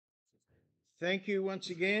Thank you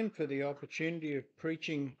once again for the opportunity of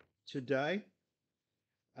preaching today.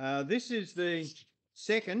 This is the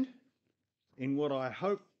second in what I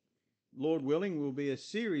hope, Lord willing, will be a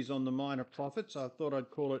series on the minor prophets. I thought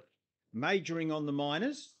I'd call it Majoring on the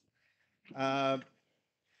Minors.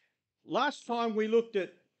 Last time we looked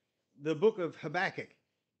at the book of Habakkuk.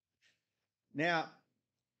 Now,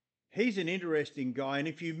 he's an interesting guy, and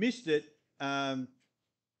if you missed it,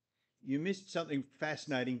 you missed something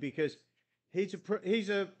fascinating because he's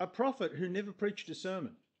a prophet who never preached a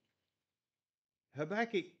sermon.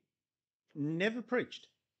 Habakkuk never preached.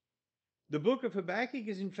 The book of Habakkuk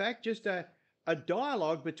is in fact just a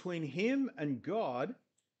dialogue between him and God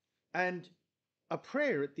and a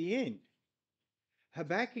prayer at the end.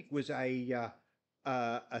 Habakkuk was a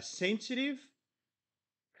sensitive,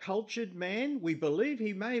 cultured man. We believe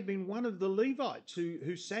he may have been one of the Levites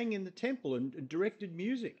who sang in the temple and directed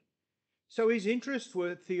music. So his interests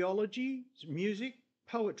were theology, music,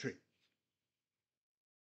 poetry.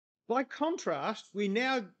 By contrast, we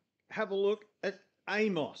now have a look at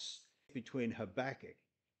Amos, between Habakkuk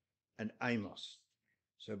and Amos.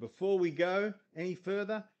 So before we go any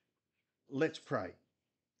further, let's pray.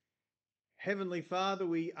 Heavenly Father,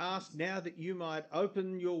 we ask now that you might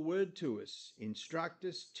open your word to us, instruct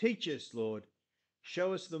us, teach us, Lord.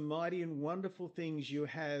 Show us the mighty and wonderful things you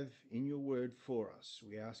have in your word for us.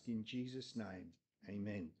 We ask in Jesus' name.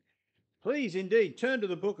 Amen. Please indeed turn to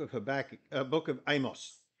the book of Habakkuk, book of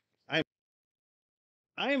Amos.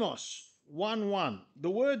 Amos 1:1.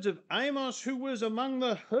 The words of Amos, who was among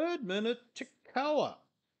the herdmen at Tekoa.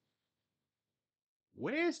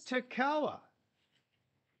 Where's Tekoa?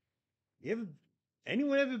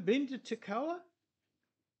 Anyone ever been to Tekoa?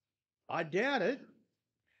 I doubt it.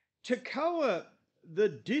 Tekoa, the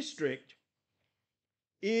district,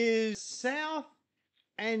 is south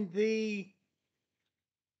and the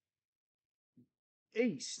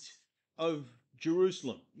east of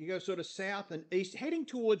Jerusalem. You go sort of south and east, heading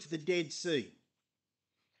towards the Dead Sea.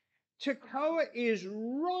 Tekoa is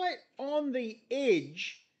right on the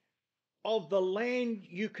edge of the land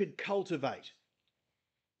you could cultivate.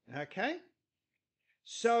 Okay?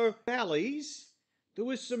 So valleys, there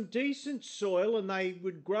was some decent soil and they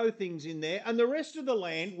would grow things in there, and the rest of the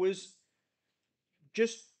land was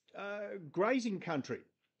just grazing country,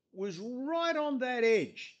 was right on that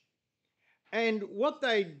edge. And what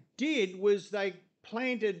they did was they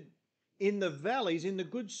planted in the valleys, in the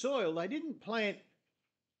good soil. They didn't plant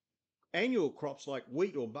annual crops like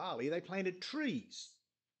wheat or barley. They planted trees,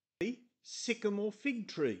 sycamore fig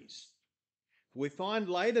trees. We find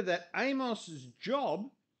later that Amos's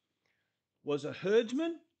job was a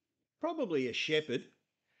herdsman, probably a shepherd,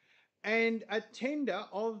 and a tender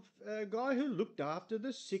of a guy who looked after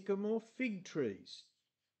the sycamore fig trees.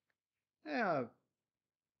 Now,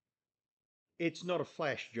 it's not a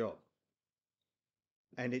flash job.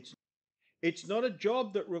 And it's not a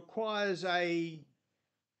job that requires a,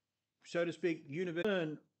 so to speak,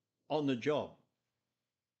 universal on the job.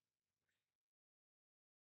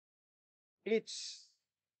 It's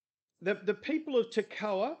the people of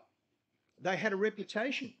Tekoa, they had a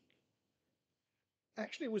reputation.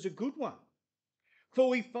 Actually, it was a good one. For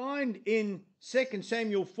we find in 2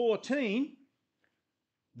 Samuel 14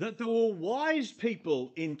 that there were wise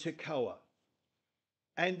people in Tekoa,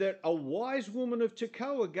 and that a wise woman of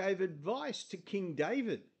Tekoa gave advice to King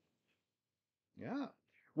David. Yeah.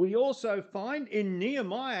 We also find in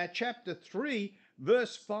Nehemiah chapter 3,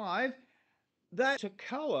 verse 5, that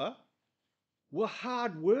Tekoa were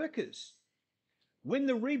hard workers. When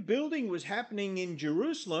the rebuilding was happening in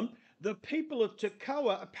Jerusalem, the people of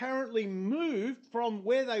Tekoa apparently moved from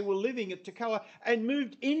where they were living at Tekoa and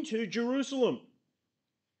moved into Jerusalem.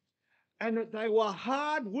 And that they were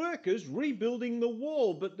hard workers rebuilding the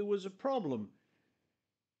wall, but there was a problem.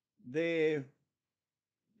 Their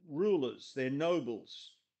rulers, their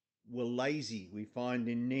nobles, were lazy, we find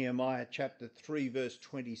in Nehemiah chapter 3, verse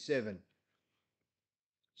 27.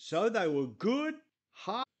 So they were good,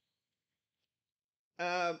 hard.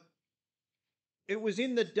 It was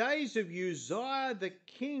in the days of Uzziah, the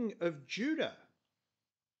king of Judah.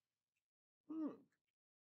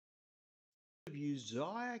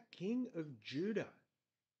 Uzziah, king of Judah.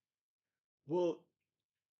 Well,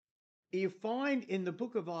 you find in the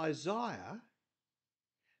book of Isaiah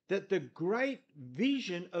that the great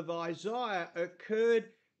vision of Isaiah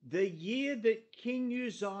occurred the year that King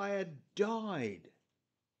Uzziah died.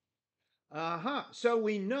 So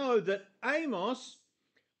we know that Amos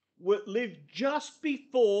lived just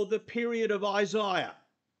before the period of Isaiah.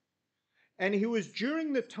 And he was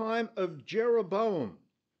during the time of Jeroboam.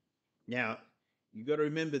 Now, you've got to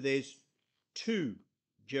remember there's two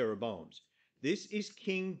Jeroboams. This is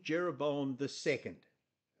King Jeroboam II.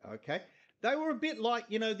 Okay? They were a bit like,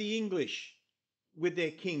 the English with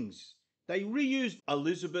their kings. They reused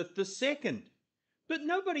Elizabeth II. But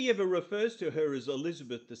nobody ever refers to her as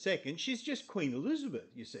Elizabeth II. She's just Queen Elizabeth,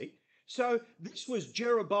 you see. So this was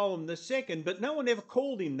Jeroboam II, but no one ever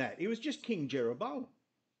called him that. He was just King Jeroboam.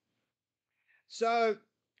 So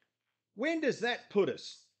when does that put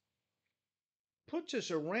us? Puts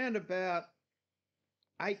us around about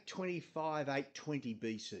 825, 820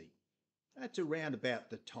 BC. That's around about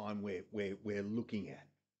the time we're looking at.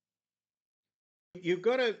 You've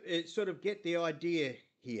got to sort of get the idea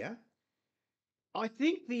here. I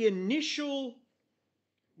think the initial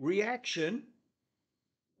reaction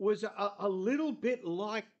was a little bit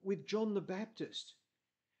like with John the Baptist.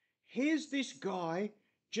 Here's this guy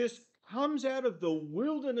just comes out of the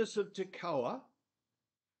wilderness of Tekoa,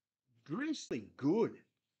 dressed good.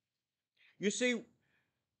 You see,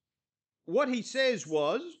 what he says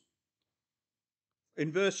was,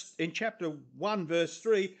 in chapter 1, verse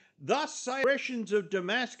 3, thus say expressions of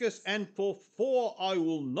Damascus, and for I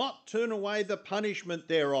will not turn away the punishment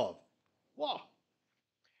thereof. What?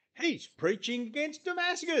 He's preaching against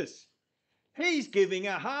Damascus. He's giving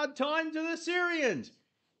a hard time to the Syrians.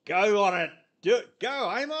 Go on it. Do it.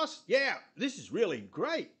 Go, Amos. Yeah, this is really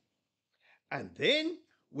great. And then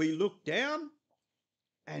we look down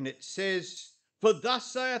and it says, for thus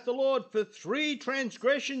saith the Lord, for 3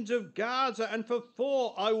 transgressions of Gaza, and for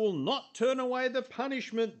 4 I will not turn away the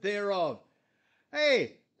punishment thereof.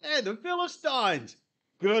 Hey, the Philistines.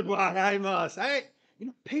 Good one, Amos. Hey,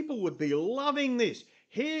 people would be loving this.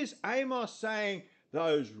 Here's Amos saying,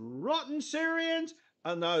 those rotten Syrians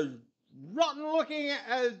and those rotten looking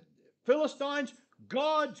Philistines,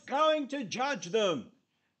 God's going to judge them.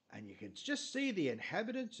 And you can just see the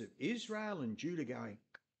inhabitants of Israel and Judah going,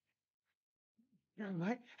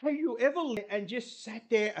 mate, have you ever and just sat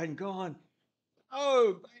there and gone,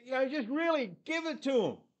 just really give it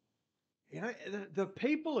to them? The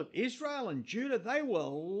people of Israel and Judah, they were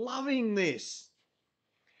loving this.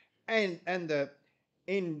 And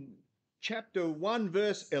in chapter 1,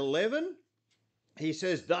 verse 11, he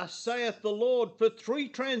says, thus saith the Lord, for 3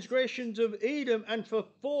 transgressions of Edom, and for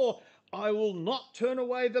 4 I will not turn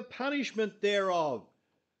away the punishment thereof.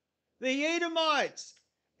 The Edomites.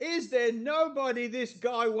 Is there nobody this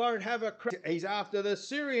guy won't have a crack? He's after the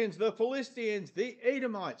Syrians, the Philistines, the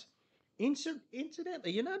Edomites.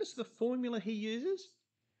 Incidentally, you notice the formula he uses?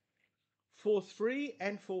 For 3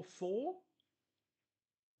 and for 4.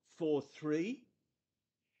 For 3.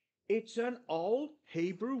 It's an old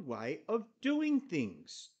Hebrew way of doing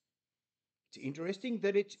things. It's interesting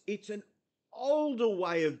that it's an older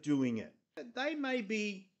way of doing it. They may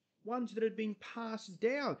be ones that had been passed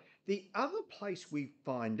down. The other place we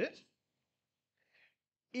find it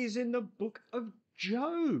is in the book of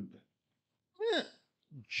Job. Yeah,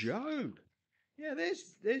 Job. Yeah,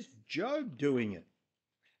 there's Job doing it.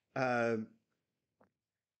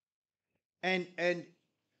 And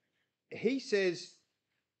he says,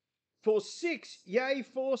 for 6, yea,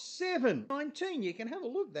 for 7. 19, you can have a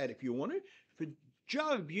look at that if you want to. For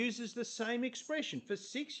Job uses the same expression, for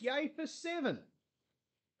 6, yea, for 7.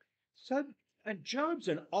 So, and Job's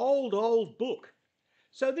an old book.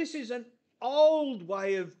 So this is an old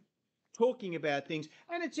way of talking about things.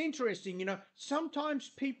 And it's interesting, sometimes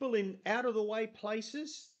people in out-of-the-way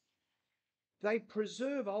places, they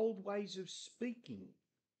preserve old ways of speaking.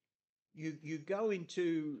 You go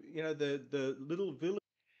into, the little village,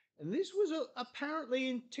 and this was apparently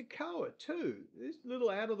in Tekoa too. This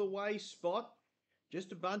little out-of-the-way spot,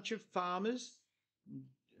 just a bunch of farmers,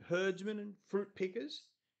 herdsmen and fruit pickers.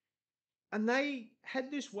 And they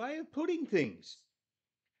had this way of putting things.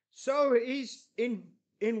 So he's in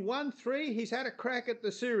 1:3, he's had a crack at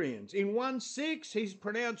the Syrians. In 1:6, he's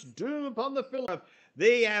pronounced doom upon the Philistines.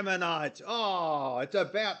 The Ammonites. Oh, it's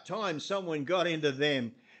about time someone got into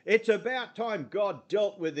them. It's about time God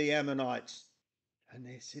dealt with the Ammonites. And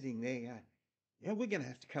they're sitting there going, yeah, we're going to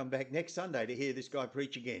have to come back next Sunday to hear this guy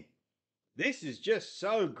preach again. This is just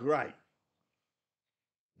so great.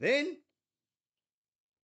 Then,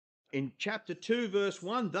 in chapter 2, verse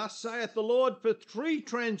 1, thus saith the Lord, for 3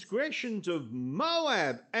 transgressions of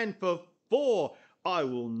Moab, and for 4 I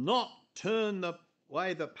will not turn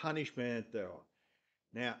away the punishment thereof.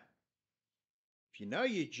 Now, if you know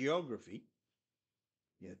your geography,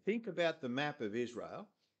 you think about the map of Israel.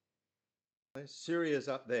 Syria's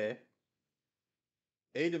up there,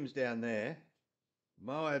 Edom's down there,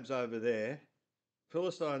 Moab's over there,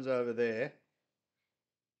 Philistines over there,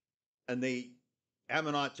 and the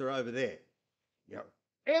Ammonites are over there.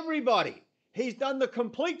 Everybody. He's done the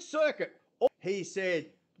complete circuit. He said,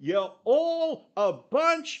 You're all a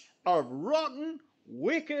bunch of rotten,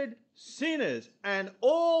 wicked sinners. And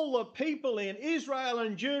all the people in Israel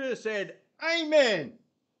and Judah said, Amen.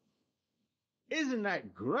 Isn't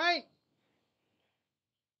that great?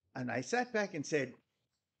 And they sat back and said,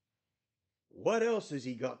 what else has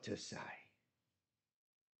he got to say?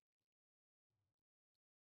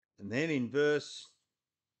 And then in verse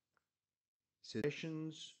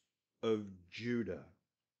possessions of Judah,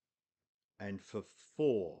 and for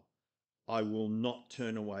 4 I will not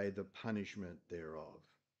turn away the punishment thereof.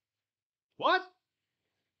 What?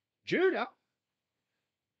 Judah?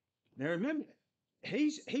 Now remember,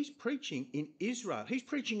 he's preaching in Israel. He's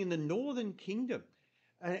preaching in the northern kingdom.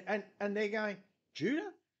 And they're going,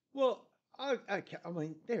 Judah? Well, okay, I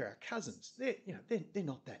mean, they're our cousins. They're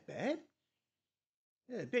not that bad.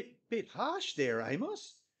 They're a bit harsh there,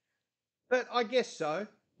 Amos. But I guess so,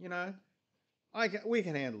 we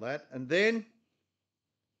can handle that. And then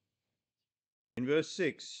in verse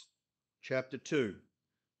 6, chapter 2,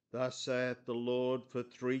 thus saith the Lord, for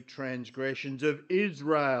 3 transgressions of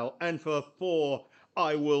Israel, and for 4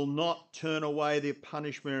 I will not turn away the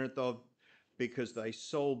punishment of, because they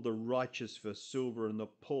sold the righteous for silver and the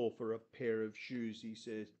poor for a pair of shoes. He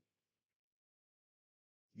says,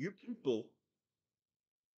 you people,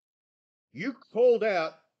 you called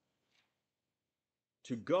out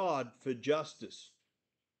to God for justice.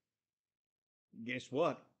 Guess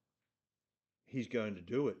what? He's going to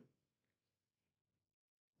do it.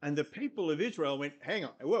 And the people of Israel went, hang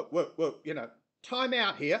on, whoa, time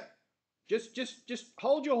out here. Just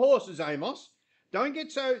hold your horses, Amos. Don't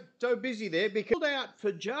get so busy there, because we called out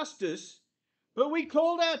for justice, but we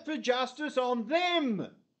called out for justice on them,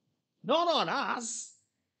 not on us.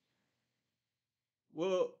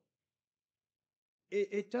 Well,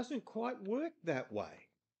 it doesn't quite work that way.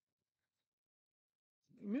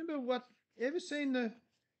 Remember ever seen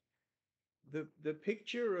the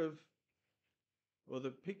picture of, or the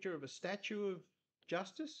picture of a statue of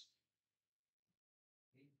justice?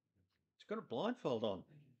 It's got a blindfold on.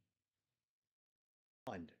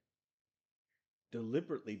 Blind.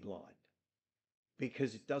 Deliberately blind.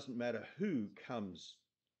 Because it doesn't matter who comes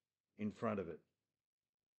in front of it.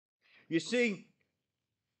 You see,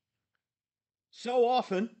 so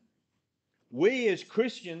often we as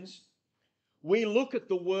Christians, we look at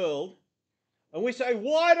the world and we say,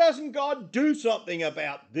 why doesn't God do something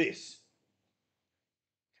about this?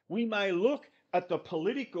 We may look at the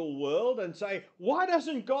political world and say, why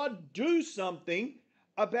doesn't God do something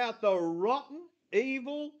about the rotten,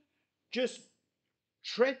 evil, just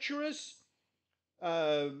treacherous,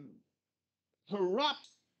 corrupt?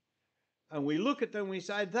 And we look at them and we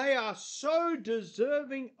say, they are so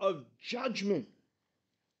deserving of judgment.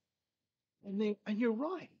 And you're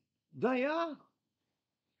right, they are.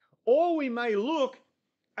 Or we may look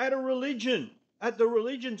at a religion, at the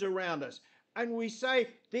religions around us, and we say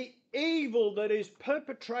the evil that is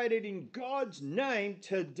perpetrated in God's name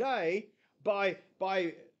today by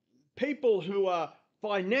people who are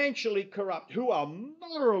financially corrupt, who are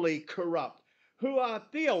morally corrupt, who are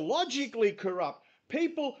theologically corrupt,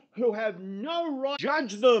 people who have no right to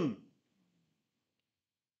judge them.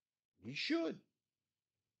 You should.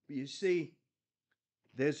 But you see,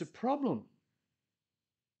 there's a problem.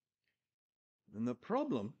 And the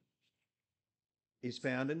problem is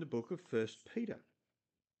found in the book of 1 Peter.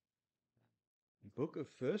 The book of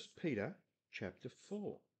 1 Peter, chapter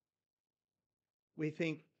 4. We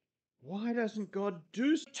think, why doesn't God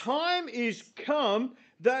do so? Time is come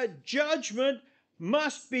that judgment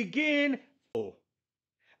must begin.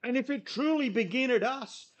 And if it truly begin at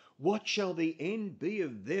us, what shall the end be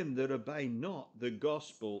of them that obey not the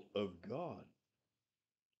gospel of God?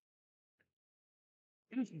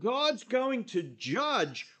 If God's going to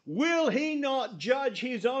judge, will he not judge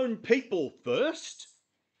his own people first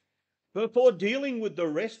before dealing with the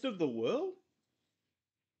rest of the world?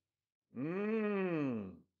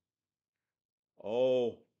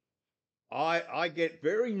 Oh, I get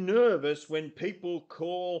very nervous when people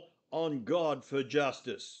call on God for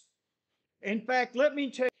justice. In fact, let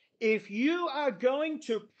me tell you, if you are going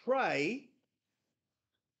to pray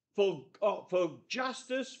for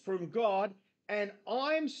justice from God, and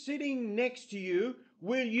I'm sitting next to you,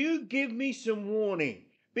 will you give me some warning?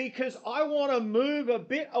 Because I want to move a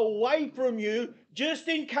bit away from you just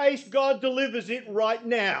in case God delivers it right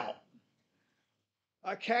now.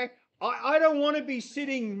 Okay? I don't want to be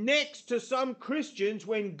sitting next to some Christians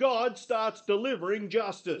when God starts delivering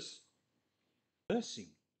justice.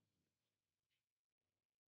 Mercy.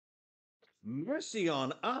 Mercy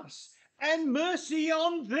on us and mercy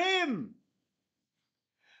on them.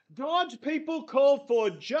 God's people called for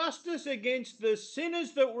justice against the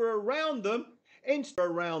sinners that were around them instead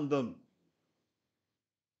of around them.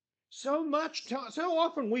 So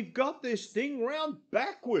often we've got this thing round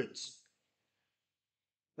backwards,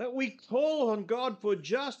 that we call on God for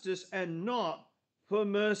justice and not for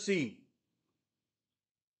mercy.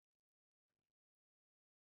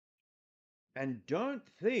 And don't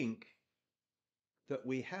think that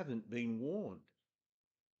we haven't been warned.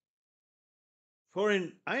 For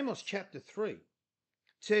in Amos chapter 3, it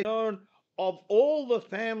says, of all the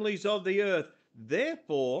families of the earth,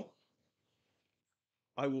 therefore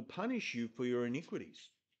I will punish you for your iniquities.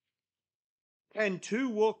 Can two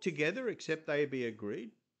walk together except they be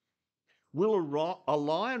agreed? Will a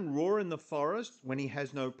lion roar in the forest when he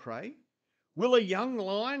has no prey? Will a young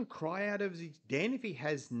lion cry out of his den if he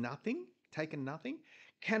has taken nothing?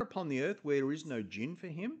 Can upon the earth where there is no gin for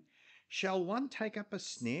him? Shall one take up a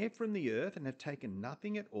snare from the earth and have taken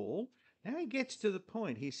nothing at all? Now he gets to the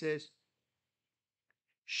point. He says,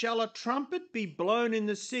 shall a trumpet be blown in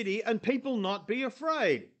the city and people not be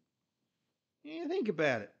afraid? Yeah, think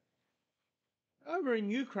about it. Over in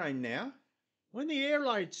Ukraine now, when the air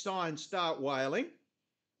raid signs start wailing,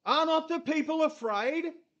 are not the people afraid?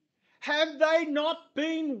 Have they not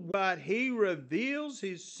been? But he reveals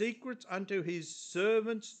his secrets unto his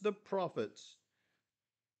servants the prophets.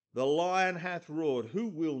 The lion hath roared, who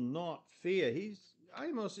will not fear?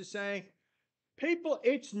 Amos is saying, people,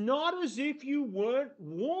 it's not as if you weren't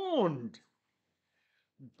warned.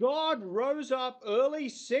 God rose up early,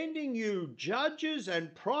 sending you judges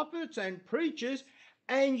and prophets and preachers,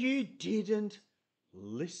 and you didn't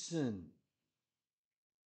listen.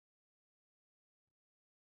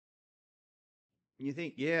 You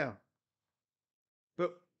think, yeah,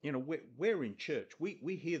 but we're in church.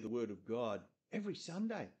 We hear the word of God every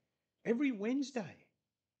Sunday, every Wednesday.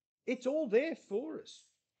 It's all there for us.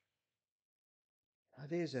 Now,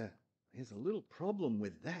 there's a little problem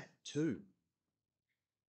with that too.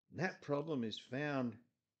 And that problem is found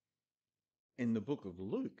in the book of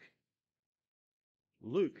Luke.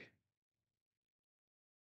 Luke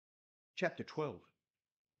chapter 12.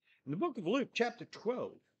 In the book of Luke chapter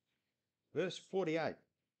 12, verse 48.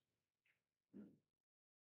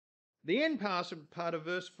 The end part of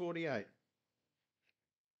verse 48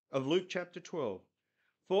 of Luke chapter 12.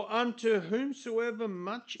 For unto whomsoever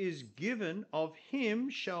much is given, of him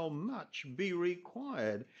shall much be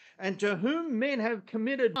required. And to whom men have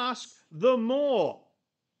committed, ask the more.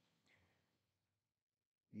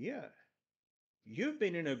 Yeah, you've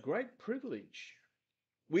been in a great privilege.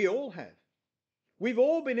 We all have. We've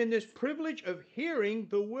all been in this privilege of hearing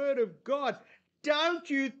the word of God. Don't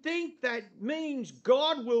you think that means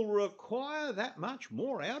God will require that much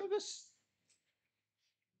more out of us?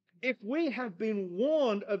 If we have been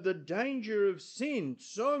warned of the danger of sin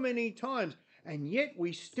so many times, and yet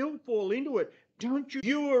we still fall into it,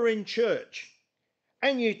 you were in church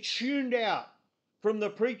and you tuned out from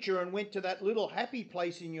the preacher and went to that little happy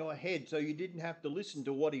place in your head so you didn't have to listen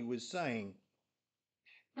to what he was saying.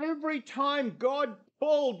 Every time God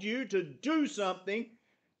called you to do something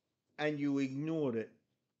and you ignored it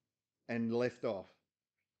and left off.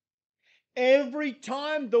 Every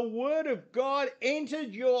time the word of God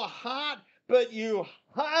entered your heart, but you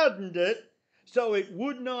hardened it so it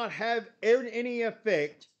would not have any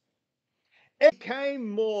effect, it became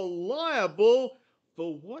more liable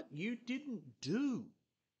for what you didn't do.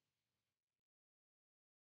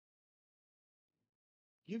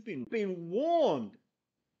 You've been warned,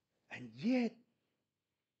 and yet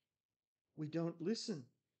we don't listen.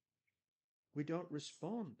 We don't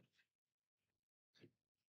respond.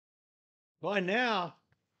 By now,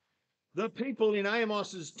 the people in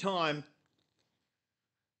Amos's time,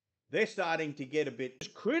 they're starting to get a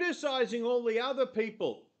bit criticizing all the other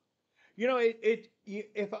people. You know,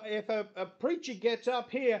 if a preacher gets up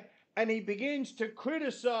here and he begins to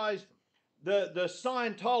criticize the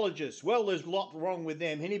Scientologists, well, there's a lot wrong with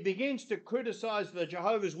them. And he begins to criticize the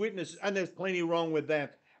Jehovah's Witnesses, and there's plenty wrong with them.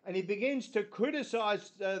 And he begins to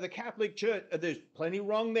criticize the Catholic Church, there's plenty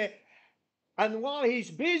wrong there. And while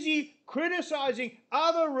he's busy criticizing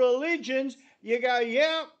other religions, you go,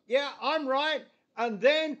 yeah, I'm right. And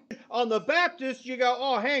then on the Baptists, you go,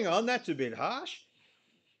 oh, hang on, that's a bit harsh.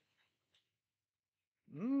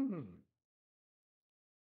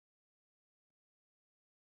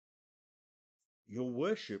 Your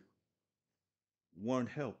worship won't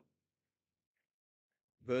help.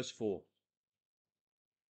 Verse 4.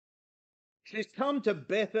 Says, come to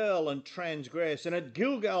Bethel and transgress, and at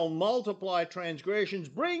Gilgal multiply transgressions.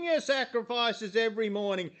 Bring your sacrifices every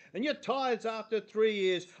morning, and your tithes after 3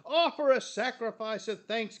 years. Offer a sacrifice of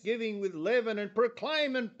thanksgiving with leaven, and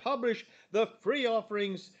proclaim and publish the free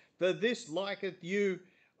offerings, for this liketh you,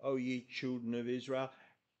 O ye children of Israel.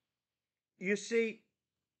 You see,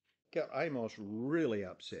 got Amos really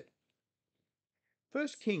upset. 1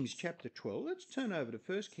 Kings chapter 12. Let's turn over to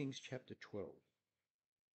 1 Kings chapter 12.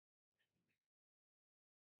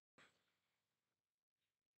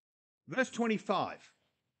 Verse 25.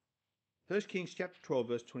 1 Kings chapter 12,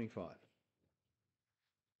 verse 25.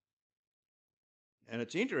 And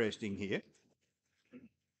it's interesting here.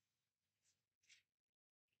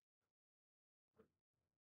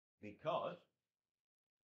 Because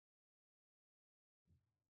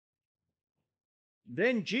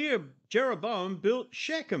then Jeroboam built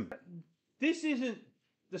Shechem. This isn't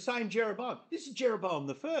the same Jeroboam. This is Jeroboam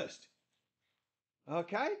the first.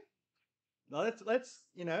 Okay? Now let's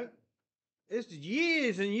this is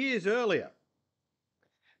years and years earlier.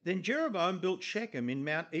 Then Jeroboam built Shechem in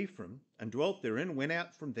Mount Ephraim and dwelt therein, went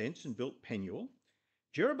out from thence and built Peniel.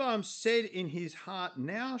 Jeroboam said in his heart,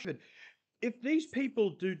 now if these people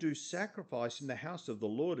do sacrifice in the house of the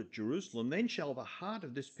Lord at Jerusalem, then shall the heart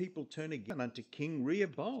of this people turn again unto King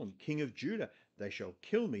Rehoboam, king of Judah. They shall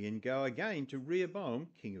kill me and go again to Rehoboam,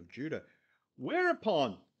 king of Judah.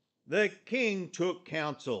 Whereupon the king took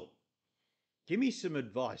counsel. Give me some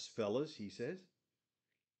advice, fellas, he says.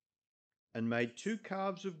 And made 2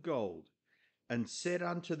 calves of gold, and said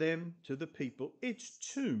unto them, to the people, it's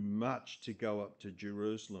too much to go up to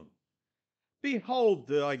Jerusalem. Behold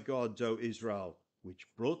thy gods, O Israel, which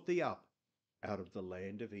brought thee up out of the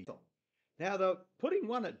land of Egypt. Now, the putting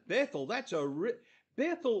one at Bethel,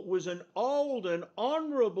 Bethel was an old and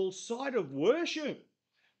honourable site of worship.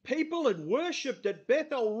 People had worshipped at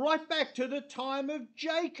Bethel right back to the time of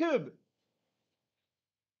Jacob.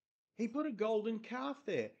 He put a golden calf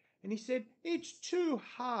there, and he said, it's too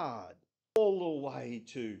hard all the way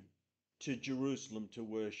to Jerusalem to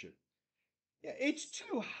worship. Yeah, it's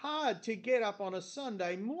too hard to get up on a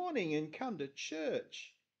Sunday morning and come to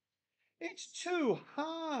church. It's too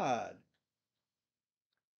hard.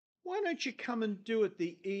 Why don't you come and do it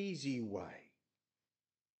the easy way?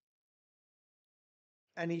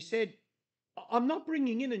 And he said, I'm not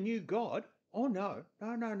bringing in a new God. Oh, no.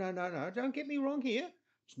 Don't get me wrong here.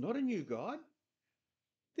 It's not a new God.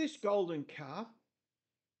 This golden calf,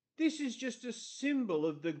 this is just a symbol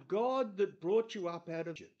of the God that brought you up out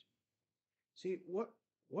of Egypt. See,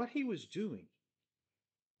 what he was doing,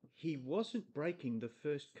 he wasn't breaking the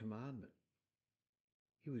first commandment.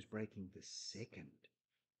 He was breaking the second.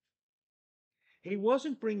 He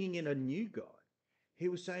wasn't bringing in a new God. He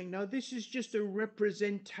was saying, no, this is just a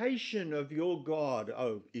representation of your God,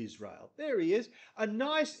 O Israel. There he is, a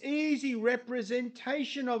nice, easy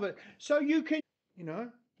representation of it. So you can,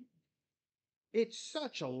 it's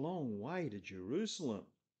such a long way to Jerusalem.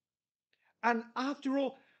 And after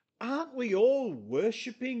all, aren't we all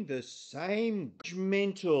worshipping the same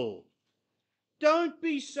judgmental? Don't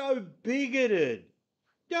be so bigoted.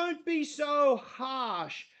 Don't be so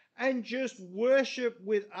harsh and just worship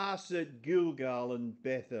with us at Gilgal and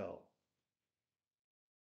Bethel.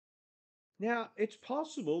 Now, it's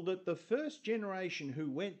possible that the first generation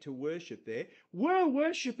who went to worship there were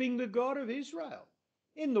worshipping the God of Israel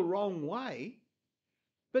in the wrong way,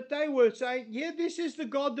 but they were saying, yeah, this is the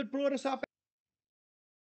God that brought us up.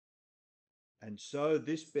 And so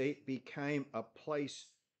this became a place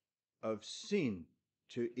of sin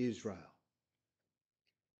to Israel.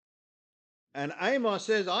 And Amos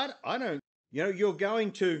says, I don't, you're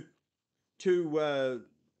going to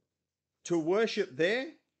worship there.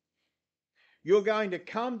 You're going to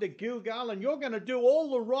come to Gilgal and you're going to do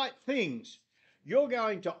all the right things. You're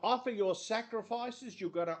going to offer your sacrifices. You're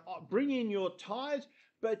going to bring in your tithes,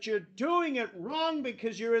 but you're doing it wrong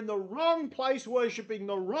because you're in the wrong place worshipping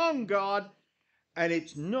the wrong God, and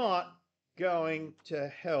it's not going to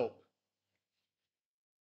help.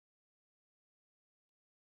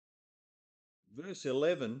 Verse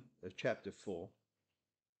 11 of chapter 4,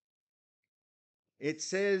 it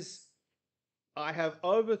says, I have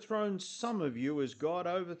overthrown some of you as God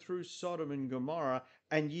overthrew Sodom and Gomorrah,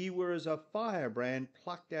 and ye were as a firebrand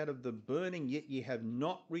plucked out of the burning, yet ye have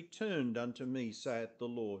not returned unto me, saith the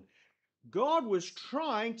Lord. God was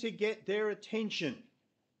trying to get their attention,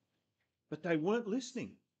 but they weren't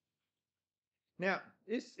listening. Now,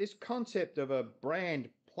 this concept of a brand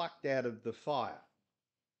plucked out of the fire,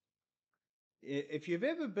 if you've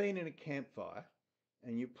ever been in a campfire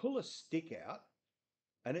and you pull a stick out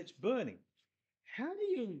and it's burning, how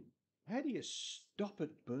do you stop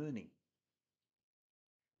it burning?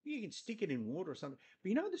 You can stick it in water or something. But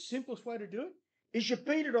you know the simplest way to do it? Is you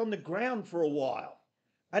beat it on the ground for a while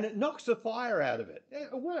and it knocks the fire out of it. It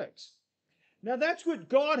works. Now that's what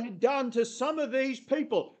God had done to some of these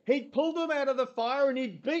people. He'd pulled them out of the fire and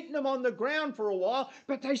he'd beaten them on the ground for a while,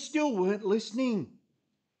 but they still weren't listening.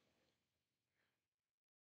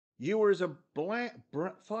 You were as a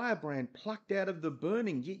firebrand plucked out of the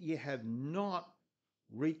burning, yet ye have not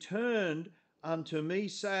returned unto me,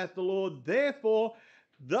 saith the Lord. Therefore,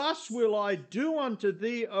 thus will I do unto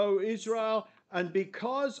thee, O Israel, and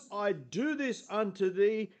because I do this unto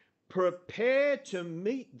thee, prepare to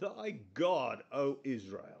meet thy God, O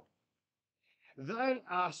Israel. They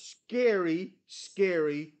are scary,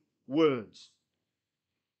 scary words.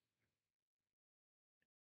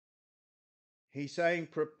 He's saying,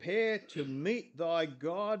 prepare to meet thy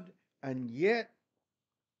God, and yet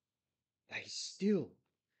they still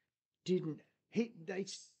they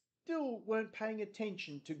still weren't paying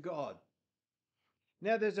attention to God.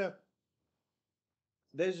 Now there's a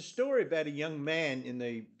story about a young man in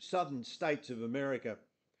the southern states of America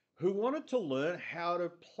who wanted to learn how to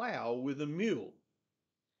plow with a mule,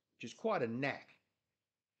 which is quite a knack.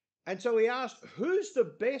 And so he asked, who's the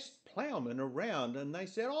best plowman around? And they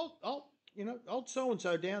said, old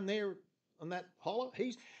so-and-so down there on that hollow,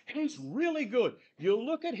 he's really good. You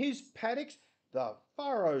look at his paddocks, the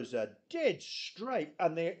furrows are dead straight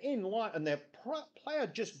and they're in line and they're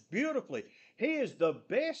plowed just beautifully. He is the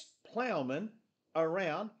best plowman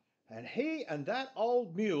around, and he and that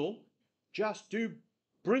old mule just do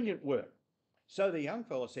brilliant work. So the young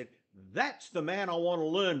fellow said, that's the man I want to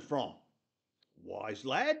learn from. Wise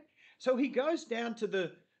lad. So he goes down to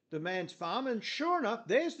the man's farm, and sure enough,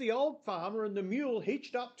 there's the old farmer and the mule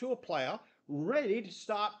hitched up to a plough, ready to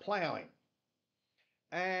start ploughing.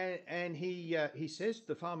 And he says to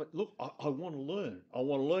the farmer, look, I want to learn. I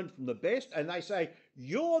want to learn from the best. And they say,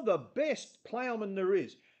 you're the best ploughman there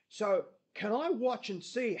is. So can I watch and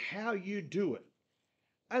see how you do it?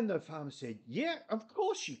 And the farmer said, yeah, of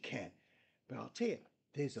course you can. But I'll tell you,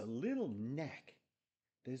 there's a little knack.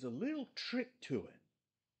 There's a little trick to it.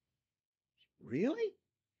 Really?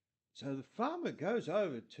 So the farmer goes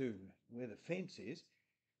over to where the fence is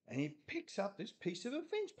and he picks up this piece of a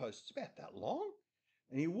fence post. It's about that long.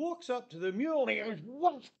 And he walks up to the mule and he goes,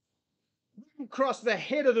 what? Across the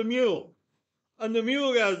head of the mule. And the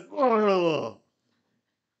mule goes, oh.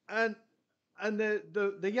 And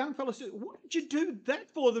the young fellow says, what did you do that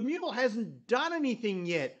for? The mule hasn't done anything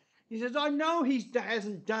yet. He says, I know he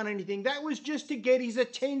hasn't done anything. That was just to get his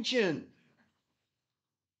attention.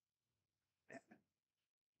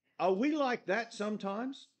 Are we like that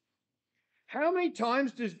sometimes? How many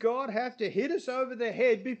times does God have to hit us over the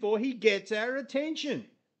head before he gets our attention?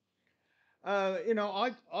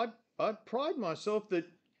 I pride myself that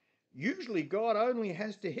usually God only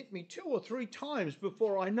has to hit me 2 or 3 times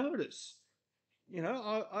before I notice.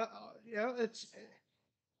 It's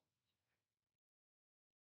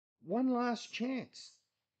one last chance.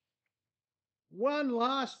 One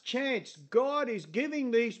last chance. God is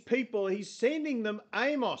giving these people, he's sending them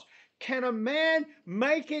Amos. Can a man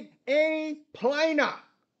make it any plainer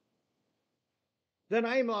than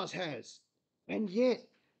Amos has? And yet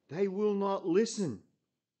they will not listen.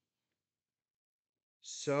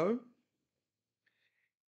 So,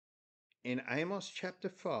 in Amos chapter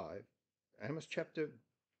 5,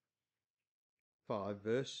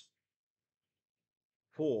 verse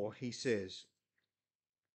 4, he says,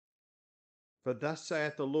 for thus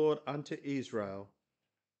saith the Lord unto Israel,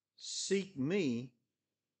 seek ye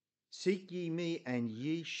me, and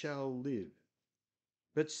ye shall live.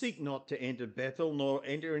 But seek not to enter Bethel, nor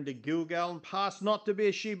enter into Gilgal, and pass not to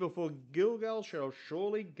Beersheba, for Gilgal shall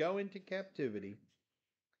surely go into captivity,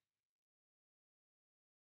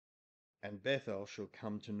 and Bethel shall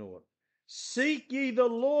come to naught. Seek ye the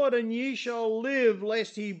Lord, and ye shall live,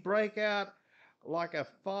 lest he break out like a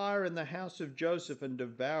fire in the house of Joseph, and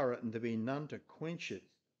devour it, and there be none to quench it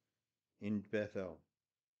in Bethel.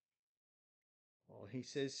 Well, he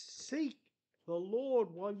says, seek the Lord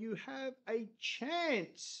while you have a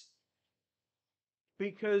chance,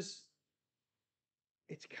 because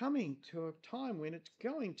it's coming to a time when it's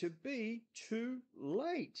going to be too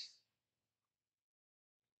late.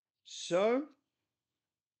 So,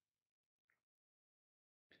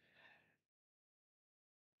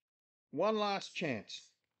 one last chance.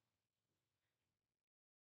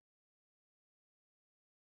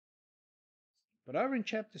 But over in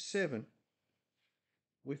chapter 7,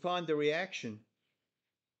 we find the reaction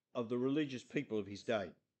of the religious people of his day.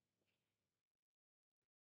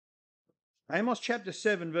 Amos chapter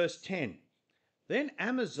 7, verse 10. Then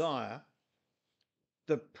Amaziah,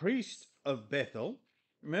 the priest of Bethel,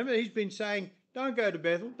 Remember, he's been saying, don't go to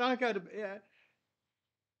Bethel, don't go to...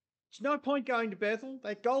 It's no point going to Bethel.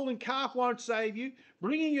 That golden calf won't save you.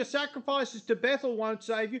 Bringing your sacrifices to Bethel won't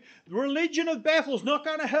save you. The religion of Bethel's not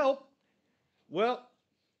going to help. Well,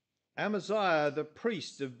 Amaziah, the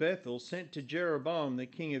priest of Bethel, sent to Jeroboam, the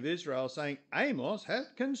king of Israel, saying, Amos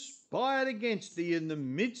hath conspired against thee in the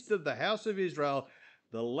midst of the house of Israel.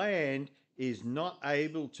 The land is not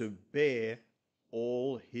able to bear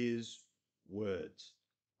all his words.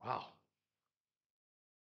 Wow.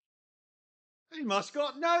 Amos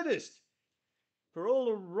got noticed for all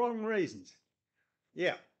the wrong reasons.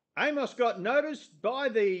 Yeah, Amos got noticed by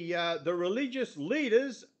the religious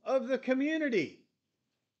leaders of the community,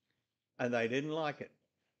 and they didn't like it.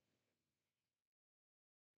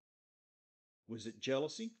 Was it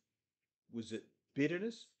jealousy? Was it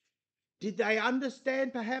bitterness? Did they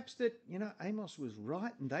understand perhaps that, Amos was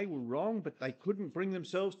right and they were wrong, but they couldn't bring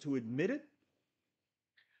themselves to admit it?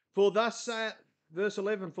 For thus saith, verse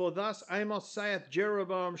 11, for thus Amos saith,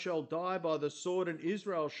 Jeroboam shall die by the sword, and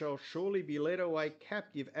Israel shall surely be led away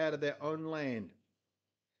captive out of their own land.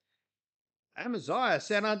 Amaziah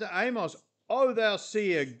said unto Amos, O thou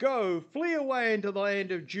seer, go, flee away into the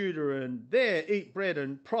land of Judah, and there eat bread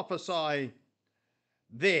and prophesy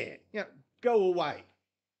there. Go away.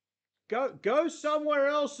 Go somewhere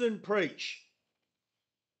else and preach.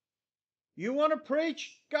 You want to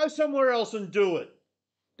preach? Go somewhere else and do it.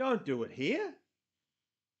 Don't do it here.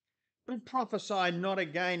 But prophesy not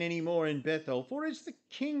again any more in Bethel, for it's the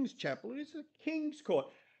king's chapel, it is the king's court.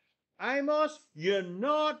 Amos, you're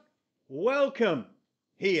not welcome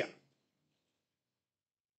here.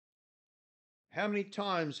 How many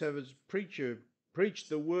times have a preacher preached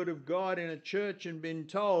the word of God in a church and been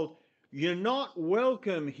told, you're not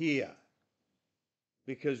welcome here,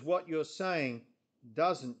 because what you're saying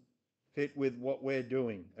doesn't fit with what we're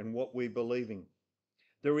doing and what we're believing?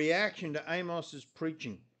 The reaction to Amos's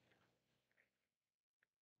preaching.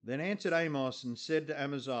 Then answered Amos and said to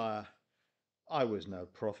Amaziah, I was no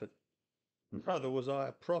prophet, neither was I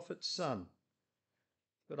a prophet's son,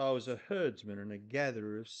 but I was a herdsman and a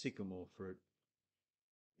gatherer of sycamore fruit.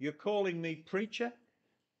 You're calling me preacher?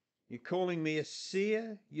 You're calling me a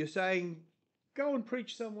seer? You're saying, go and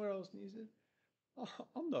preach somewhere else. And he said, oh,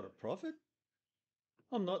 I'm not a prophet.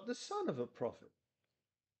 I'm not the son of a prophet.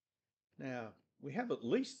 Now, we have at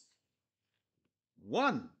least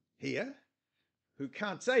one here who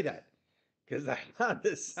can't say that, because they are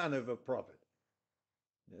the son of a prophet,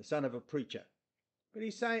 the son of a preacher. But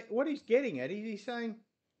he's saying, what he's getting at is he's saying,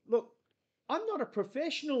 look, I'm not a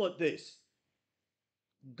professional at this.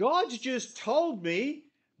 God's just told me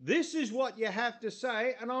this is what you have to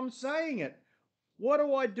say, and I'm saying it. What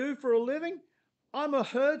do I do for a living? I'm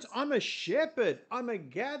a shepherd. I'm a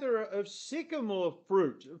gatherer of sycamore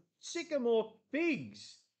fruit, of sycamore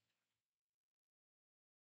figs.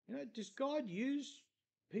 Does God use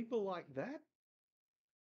people like that?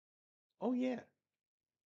 Oh, yeah.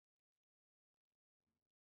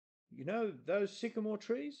 Those sycamore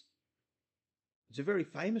trees? It's a very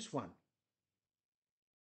famous one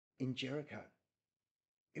in Jericho.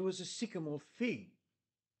 It was a sycamore fig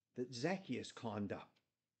that Zacchaeus climbed up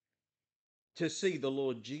to see the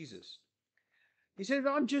Lord Jesus. He said,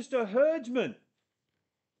 I'm just a herdsman.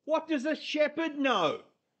 What does a shepherd know?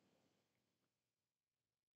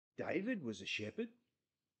 David was a shepherd.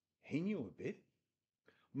 He knew a bit.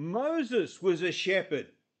 Moses was a shepherd.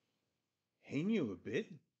 He knew a bit.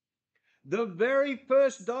 The very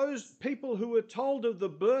first, those people who were told of the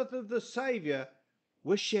birth of the Saviour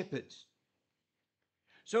were shepherds.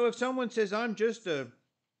 So if someone says, I'm just a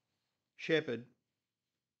shepherd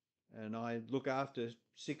and I look after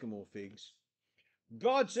sycamore figs,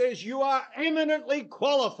 God says you are eminently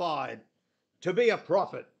qualified to be a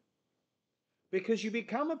prophet, because you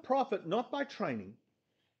become a prophet not by training,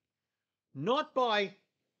 not by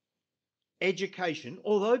education,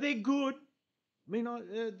 although they're good. I mean,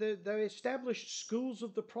 they established schools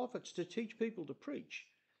of the prophets to teach people to preach.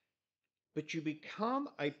 But you become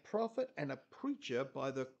a prophet and a preacher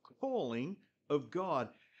by the calling of God.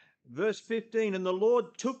 Verse 15, and the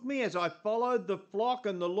Lord took me as I followed the flock,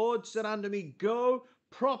 and the Lord said unto me, go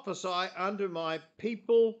prophesy unto my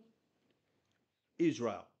people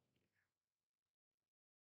Israel.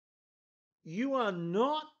 You are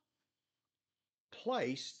not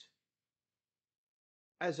placed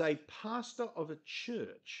as a pastor of a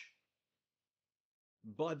church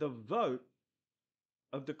by the vote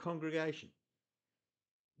of the congregation.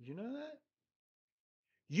 Did you know that?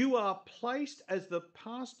 You are placed as the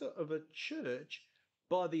pastor of a church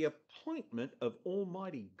by the appointment of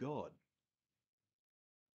Almighty God.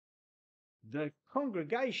 The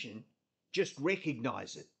congregation Just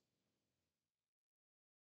recognize it.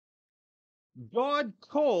 God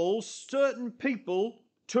calls certain people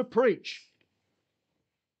to preach,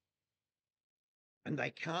 and they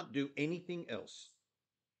can't do anything else.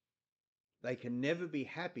 They can never be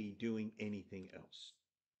happy doing anything else.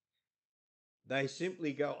 They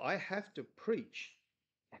simply go, I have to preach.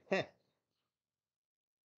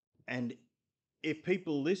 And if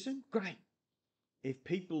people listen, great. If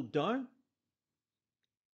people don't,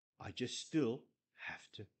 I just still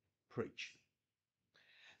have to preach.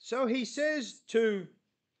 So he says to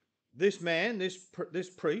this man, this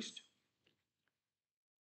priest,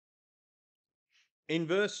 in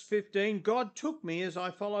verse 15, God took me as I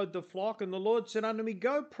followed the flock, and the Lord said unto me,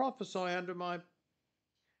 go prophesy unto my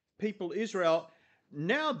people Israel.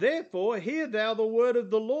 Now therefore hear thou the word of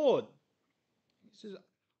the Lord. He says,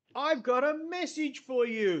 I've got a message for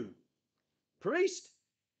you, priest.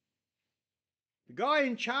 The guy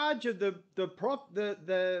in charge of the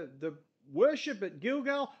worship at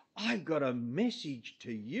Gilgal, I've got a message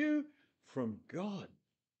to you from God,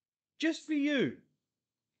 just for you.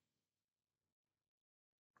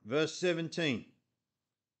 Verse 17.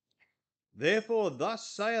 Therefore thus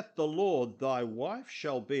saith the Lord, thy wife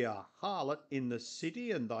shall be a harlot in the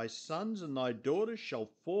city, and thy sons and thy daughters shall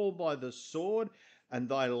fall by the sword, and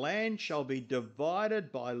thy land shall be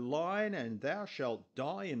divided by line, and thou shalt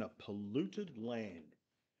die in a polluted land.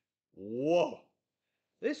 Whoa.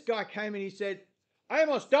 This guy came and he said,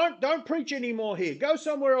 Amos, don't preach anymore here. Go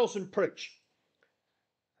somewhere else and preach.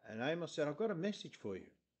 And Amos said, I've got a message for you.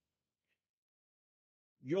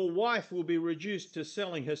 Your wife will be reduced to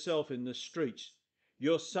selling herself in the streets.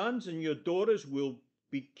 Your sons and your daughters will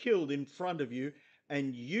be killed in front of you,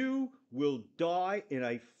 and you will die in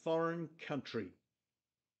a foreign country.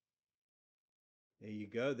 There you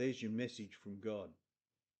go. There's your message from God.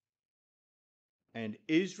 And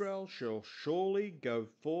Israel shall surely go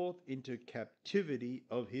forth into captivity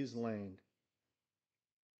of his land.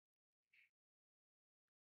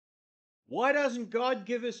 Why doesn't God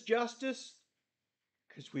give us justice?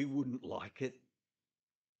 Because we wouldn't like it.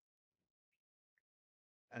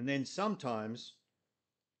 And then sometimes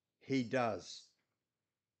he does.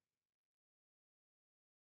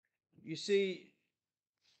 You see,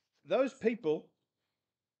 those people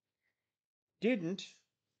didn't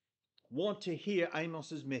want to hear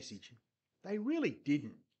Amos's message. They really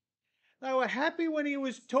didn't. They were happy when he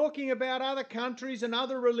was talking about other countries and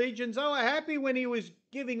other religions. They were happy when he was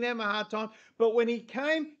giving them a hard time. But when he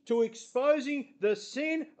came to exposing the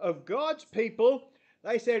sin of God's people,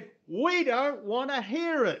 they said, we don't want to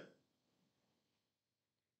hear it.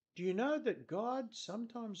 Do you know that God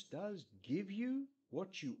sometimes does give you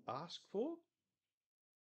what you ask for?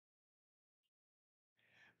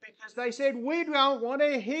 Because they said, we don't want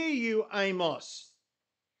to hear you, Amos.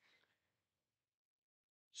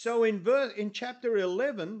 So in verse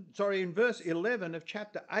 11 of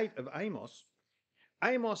chapter 8 of Amos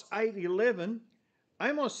 8:11,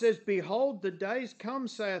 Amos says, behold, the days come,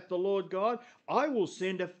 saith the Lord God, I will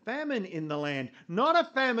send a famine in the land, not a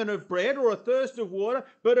famine of bread or a thirst of water,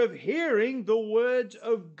 but of hearing the words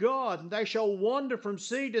of God. And they shall wander from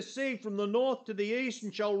sea to sea, from the north to the east,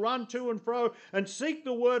 and shall run to and fro and seek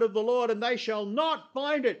the word of the Lord, and they shall not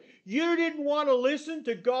find it. You didn't want to listen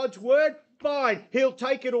to God's word? Fine, he'll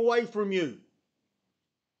take it away from you.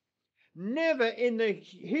 Never in the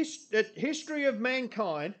history of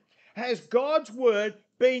mankind has God's word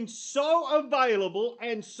been so available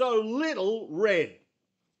and so little read.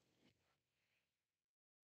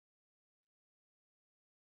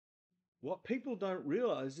 What people don't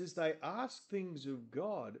realize is they ask things of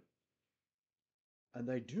God and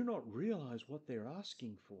they do not realize what they're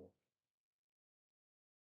asking for.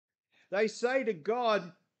 They say to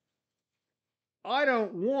God, I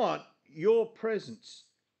don't want your presence.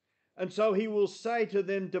 And so he will say to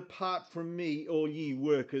them, depart from me, all ye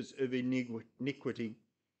workers of iniquity.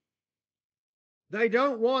 They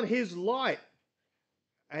don't want his light.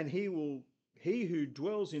 And he who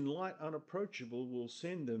dwells in light unapproachable will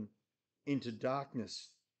send them into darkness.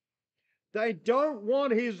 They don't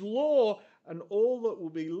want his law, and all that will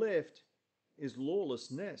be left is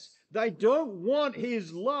lawlessness. They don't want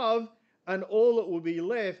his love, and all that will be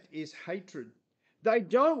left is hatred. They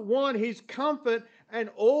don't want his comfort, and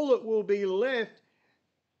all that will be left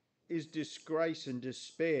is disgrace and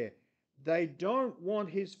despair. They don't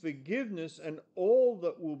want his forgiveness, and all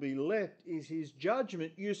that will be left is his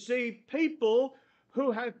judgment. You see, people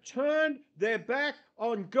who have turned their back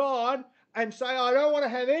on God and say, I don't want to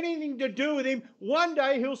have anything to do with him, one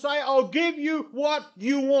day he'll say, I'll give you what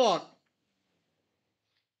you want.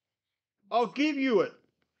 I'll give you it.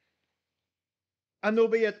 And there'll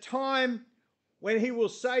be a time when he will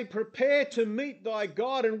say, prepare to meet thy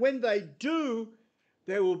God. And when they do,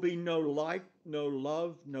 there will be no light, no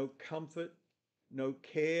love, no comfort, no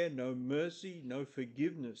care, no mercy, no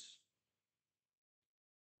forgiveness.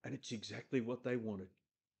 And it's exactly what they wanted.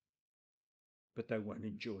 But they won't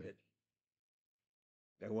enjoy it.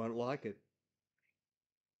 They won't like it.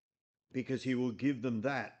 Because he will give them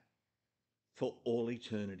that for all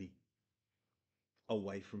eternity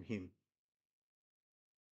away from him.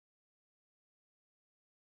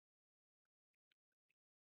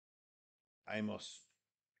 Amos,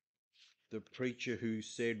 the preacher who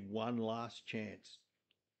said one last chance.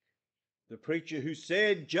 The preacher who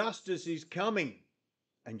said justice is coming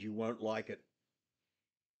and you won't like it.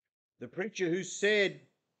 The preacher who said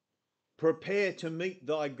prepare to meet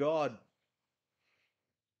thy God.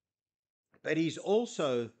 But he's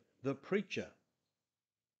also the preacher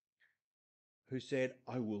who said,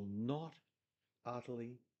 I will not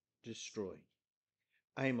utterly destroy.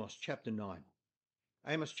 Amos chapter 9.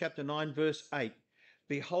 Amos chapter 9 verse 8.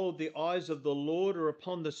 Behold, the eyes of the Lord are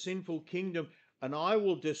upon the sinful kingdom, and I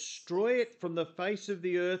will destroy it from the face of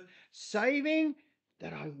the earth, saving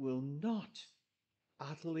that I will not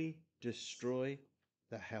utterly destroy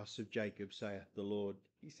the house of Jacob, saith the Lord.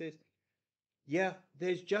 He says, yeah,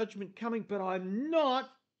 there's judgment coming, but I'm not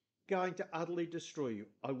going to utterly destroy you.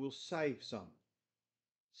 I will save some.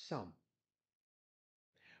 Some.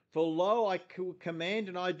 For lo, I command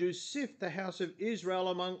and I do sift the house of Israel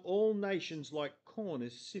among all nations like corn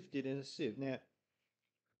is sifted in a sieve. Now,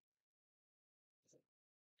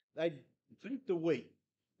 they'd beat the wheat,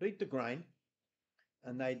 beat the grain,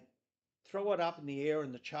 and they'd throw it up in the air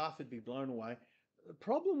and the chaff would be blown away. The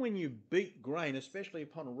problem when you beat grain, especially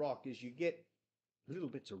upon a rock, is you get little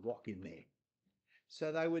bits of rock in there.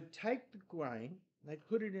 So they would take the grain, they'd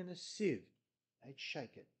put it in a sieve, they'd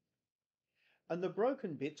shake it. And the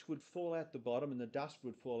broken bits would fall out the bottom and the dust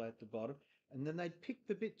would fall out the bottom, and then they'd pick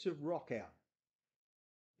the bits of rock out.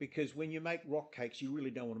 Because when you make rock cakes, you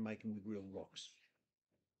really don't want to make them with real rocks.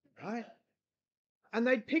 Right? And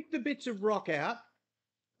they'd pick the bits of rock out,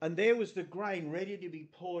 and there was the grain ready to be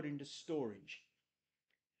poured into storage.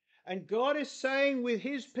 And God is saying with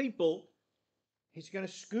his people, he's going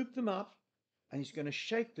to scoop them up and he's going to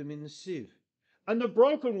shake them in the sieve. And the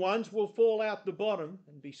broken ones will fall out the bottom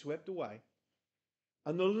and be swept away.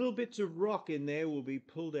 And the little bits of rock in there will be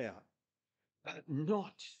pulled out. But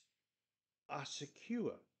not are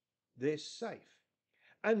secure. They're safe.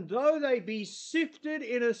 And though they be sifted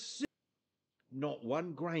in a sieve, not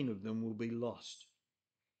one grain of them will be lost.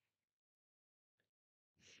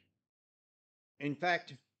 In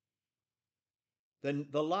fact,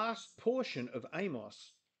 the last portion of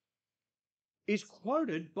Amos is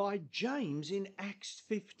quoted by James in Acts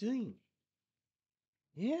 15.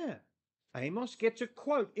 Yeah. Amos gets a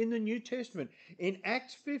quote in the New Testament. In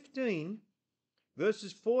Acts 15,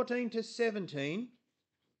 verses 14 to 17,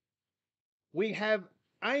 we have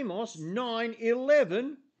Amos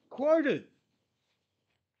 9:11 quoted.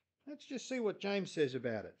 Let's just see what James says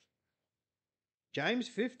about it. James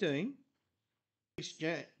 15,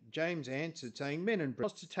 James answered, saying, men and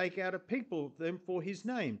brothers, to take out a people of them for his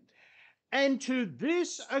name. And to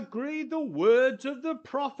this agree the words of the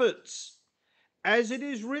prophets, as it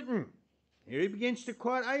is written. Here he begins to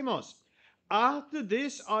quote Amos. After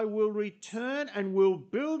this I will return and will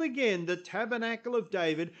build again the tabernacle of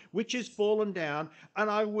David, which is fallen down,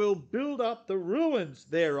 and I will build up the ruins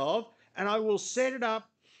thereof, and I will set it up,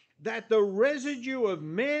 that the residue of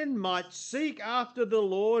men might seek after the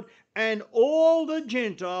Lord, and all the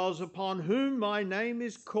Gentiles upon whom my name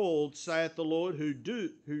is called, saith the Lord, who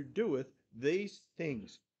doeth these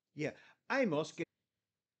things. Yeah, Amos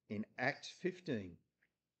in Acts 15.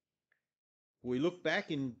 We look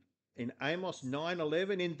back in Amos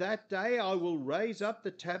 9:11, in that day I will raise up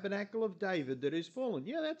the tabernacle of David that is fallen.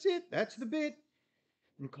 Yeah, that's it. That's the bit.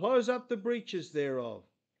 And close up the breaches thereof.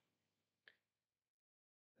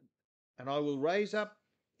 And I will raise up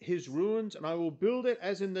his ruins, and I will build it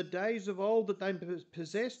as in the days of old, that they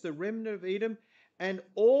possess the remnant of Edom, and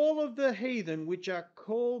all of the heathen which are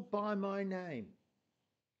called by my name.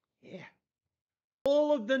 Yeah.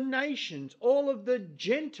 All of the nations, all of the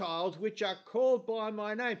Gentiles which are called by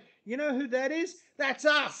my name. You know who that is? That's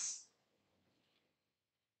us.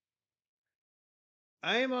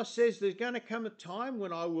 Amos says there's going to come a time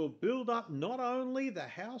when I will build up not only the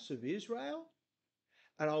house of Israel,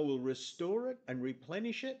 and I will restore it and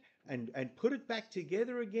replenish it and put it back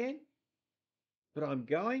together again, but I'm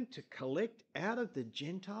going to collect out of the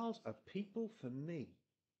Gentiles a people for me.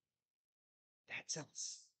 That's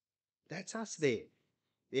us. That's us there.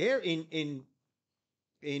 There in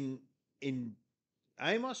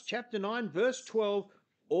Amos chapter 9 verse 12,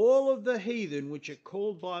 all of the heathen which are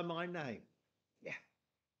called by my name. Yeah,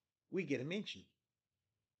 we get a mention.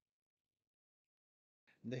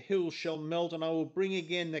 The hills shall melt, and I will bring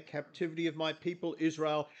again the captivity of my people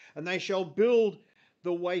Israel, and they shall build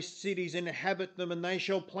the waste cities, inhabit them, and they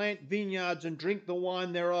shall plant vineyards and drink the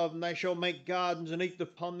wine thereof, and they shall make gardens and eat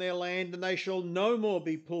upon their land, and they shall no more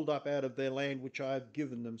be pulled up out of their land which I have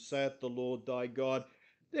given them, saith the Lord thy God.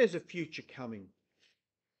 There's a future coming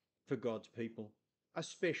for God's people, a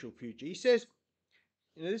special future. He says,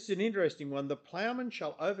 this is an interesting one, the plowman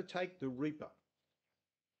shall overtake the reaper.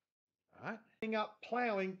 Right? Up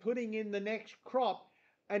ploughing, putting in the next crop,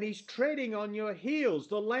 and he's treading on your heels.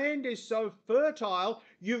 The land is so fertile,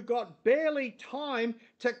 you've got barely time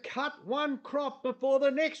to cut one crop before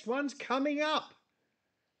the next one's coming up.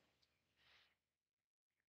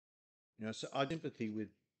 So I have sympathy with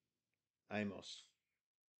Amos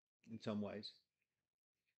in some ways,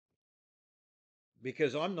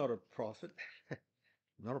 because I'm not a prophet,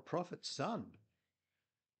 not a prophet's son.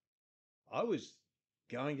 I was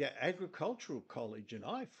going to agricultural college, and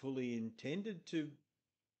I fully intended to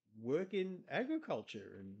work in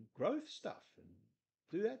agriculture and growth stuff and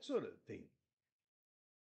do that sort of thing.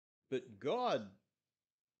 But God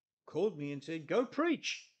called me and said, go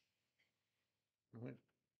preach. I went,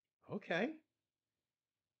 okay.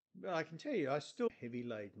 But I can tell you, I still heavy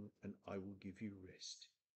laden, and I will give you rest.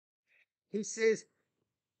 He says,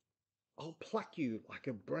 I'll pluck you like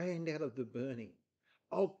a brand out of the burning.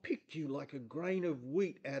 I'll pick you like a grain of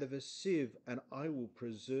wheat out of a sieve, and I will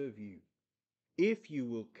preserve you. If you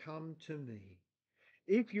will come to me,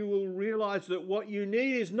 if you will realize that what you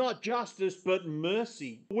need is not justice but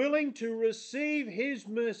mercy, willing to receive his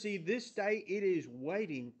mercy this day, it is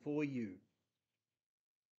waiting for you.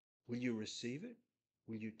 Will you receive it?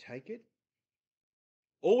 Will you take it?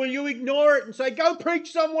 Or will you ignore it and say, go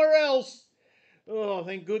preach somewhere else? Oh,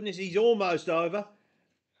 thank goodness he's almost over.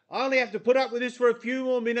 I only have to put up with this for a few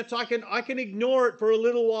more minutes. I can ignore it for a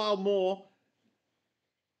little while more.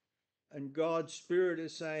 And God's Spirit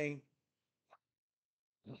is saying,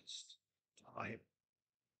 it's time.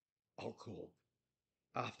 I'll call.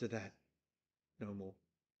 After that, no more.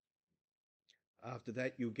 After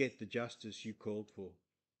that, you'll get the justice you called for,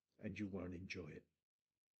 and you won't enjoy it.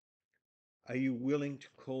 Are you willing to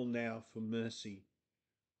call now for mercy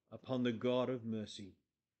upon the God of mercy,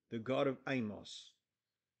 the God of Amos,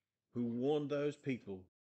 who warned those people?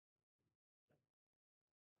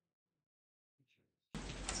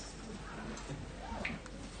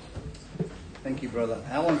 Thank you, Brother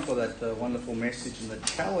Alan, for that wonderful message and the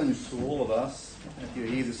challenge to all of us. If you're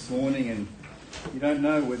here this morning and you don't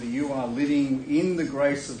know whether you are living in the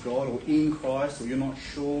grace of God or in Christ, or you're not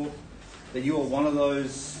sure that you are one of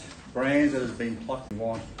those brands that has been plucked and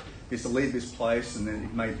want is to leave this place, and then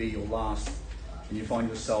it may be your last, and you find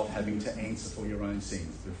yourself having to answer for your own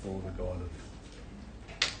sins before the God of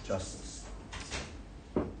justice.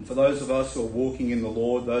 And for those of us who are walking in the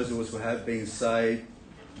Lord, those of us who have been saved,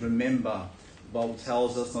 remember, the Bible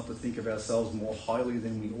tells us not to think of ourselves more highly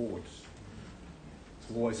than we ought.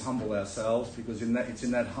 To always humble ourselves, because it's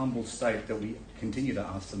in that humble state that we continue to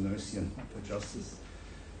ask for mercy and for justice.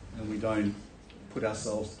 And we don't put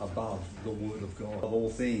ourselves above the Word of God, of all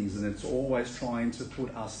things. And it's always trying to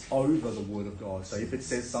put us over the Word of God. So if it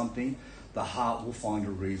says something, the heart will find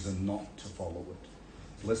a reason not to follow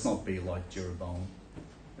it. So let's not be like Jeroboam.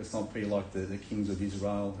 Let's not be like the kings of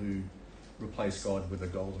Israel who replaced God with a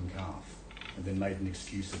golden calf and then made an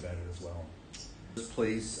excuse about it as well.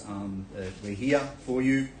 Please, we're here for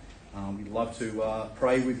you. We'd love to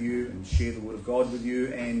pray with you and share the Word of God with you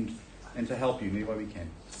and to help you in any way we can.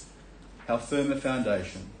 How firm a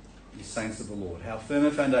foundation, you saints of the Lord. How firm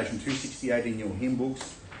a foundation, 268 in your hymn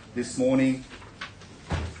books this morning.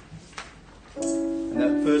 And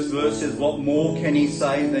that first verse says, what more can he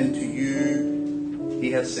say than to you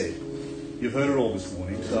he has said? You've heard it all this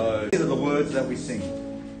morning, so these are the words that we sing.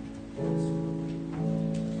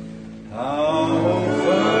 How